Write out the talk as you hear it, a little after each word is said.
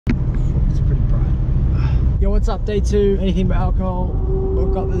Yo, what's up? Day 2. Anything but alcohol.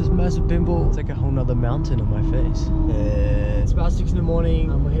 Woke up with this massive pimple. It's like a whole nother mountain on my face. It's about 6 in the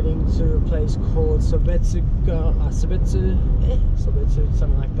morning. We're heading to a place called Sobetsu,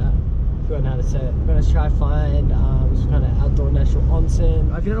 something like that. I forgot how to say it. We're gonna try find some kind of outdoor natural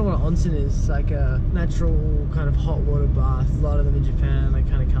onsen. If you don't know what an onsen is, it's like a natural kind of hot water bath. A lot of them in Japan, they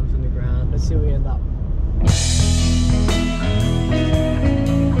kind of come from the ground. Let's see where we end up.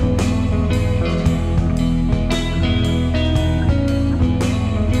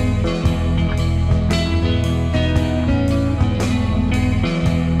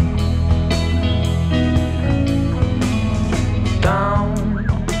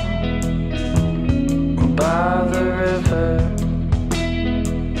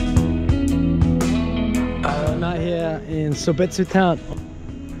 In Sobetsu town.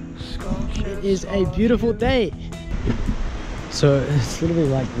 It is a beautiful day. So it's literally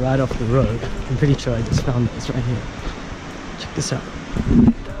like right off the road. I'm pretty sure I just found it. It's right here. Check this out.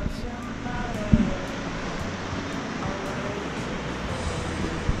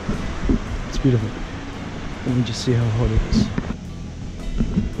 It's beautiful. Let me just see how hot it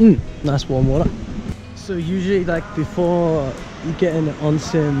is. Nice warm water. So usually like before you get in an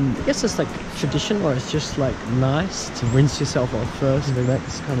onsen, I guess it's like tradition, or it's just like nice to rinse yourself off first. And then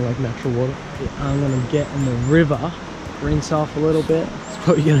it's kind of like natural water. I'm gonna get in the river, rinse off a little bit. It's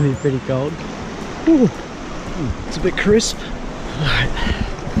probably gonna be pretty cold. Ooh. It's a bit crisp. Alright,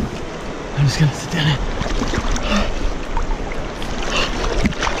 I'm just gonna sit down here.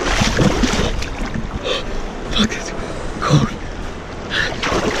 Fuck, it's cold.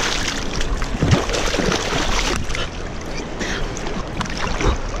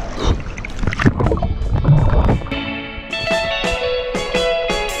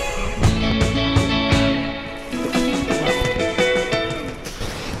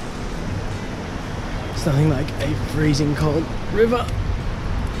 It's nothing like a freezing cold river.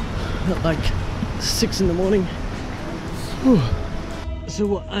 Not like 6 in the morning. Whew. So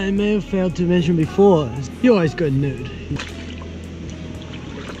what I may have failed to mention before is you always go nude.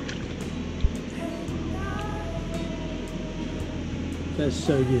 That's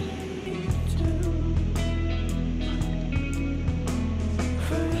so good.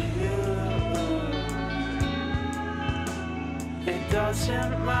 It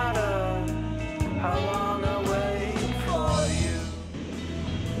doesn't matter how long I wait for you.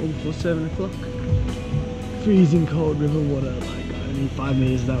 Until 7 o'clock. Freezing cold river water, like only 5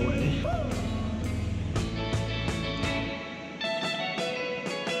 meters that way.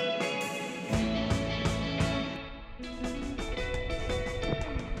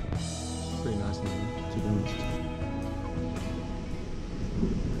 Pretty nice in here, to be honest.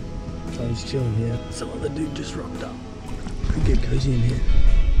 So I'm just chilling here. Some other dude just rocked up. Could get cozy in here.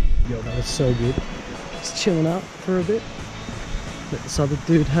 Yo, that was so good. Just chilling out for a bit. Let this other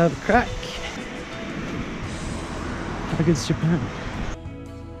dude have a crack. How good's Japan?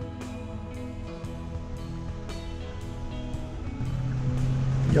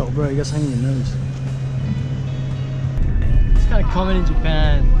 Yo, bro, you got something in your nose. It's kind of common in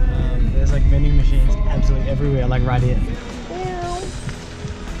Japan. There's like vending machines absolutely everywhere, like right here.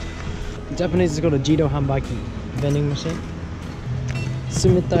 In Japanese, it's called a Jido Hanbaki vending machine.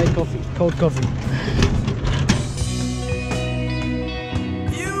 Sumitai coffee, cold coffee.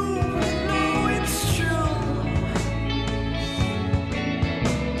 You know it's true.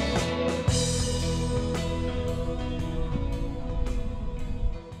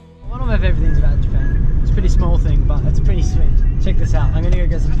 One of my favorite things about Japan, it's a pretty small thing, but it's pretty sweet. Check this out. I'm gonna go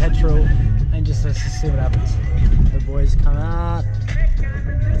get some petrol and just let's see what happens. The boys come out.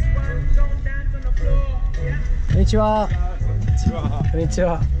 Konnichiwa. こんにち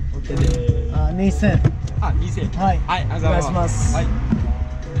は。2000。あ、2000。はい。はい、お願いします。はい。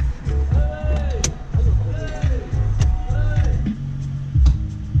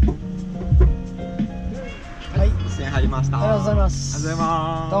はい。2000入りました。ありがとうございます。ありがとうござい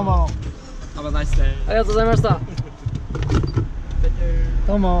ます。どうも。Have a nice day。ありがとうございました。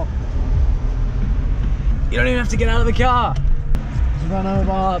どうも。You don't even have to get out of the car. Just run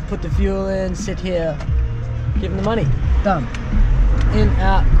over, put the fuel in, sit here, give them the money. Done. In,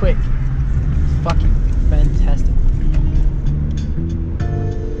 out, quick. Fucking fantastic.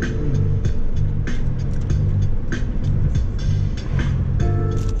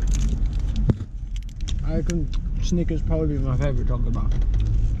 I reckon Snickers probably be my favourite chocolate bar.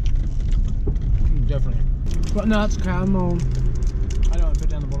 Definitely. But nuts, caramel. I don't want to put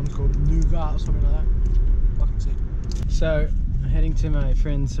down the bottom, it's called nougat or something like that. Fucking sick. So, heading to my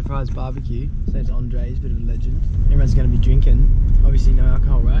friend's surprise barbecue. His name's Andre's, bit of a legend. Everyone's going to be drinking. Obviously no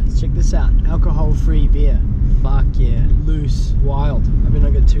alcohol, right? Check this out, alcohol-free beer. Fuck yeah, loose, wild. I mean, I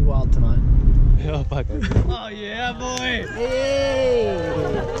got too wild tonight. Oh, fuck. Oh yeah, boy! Hey!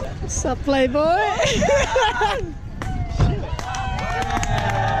 What's up, playboy?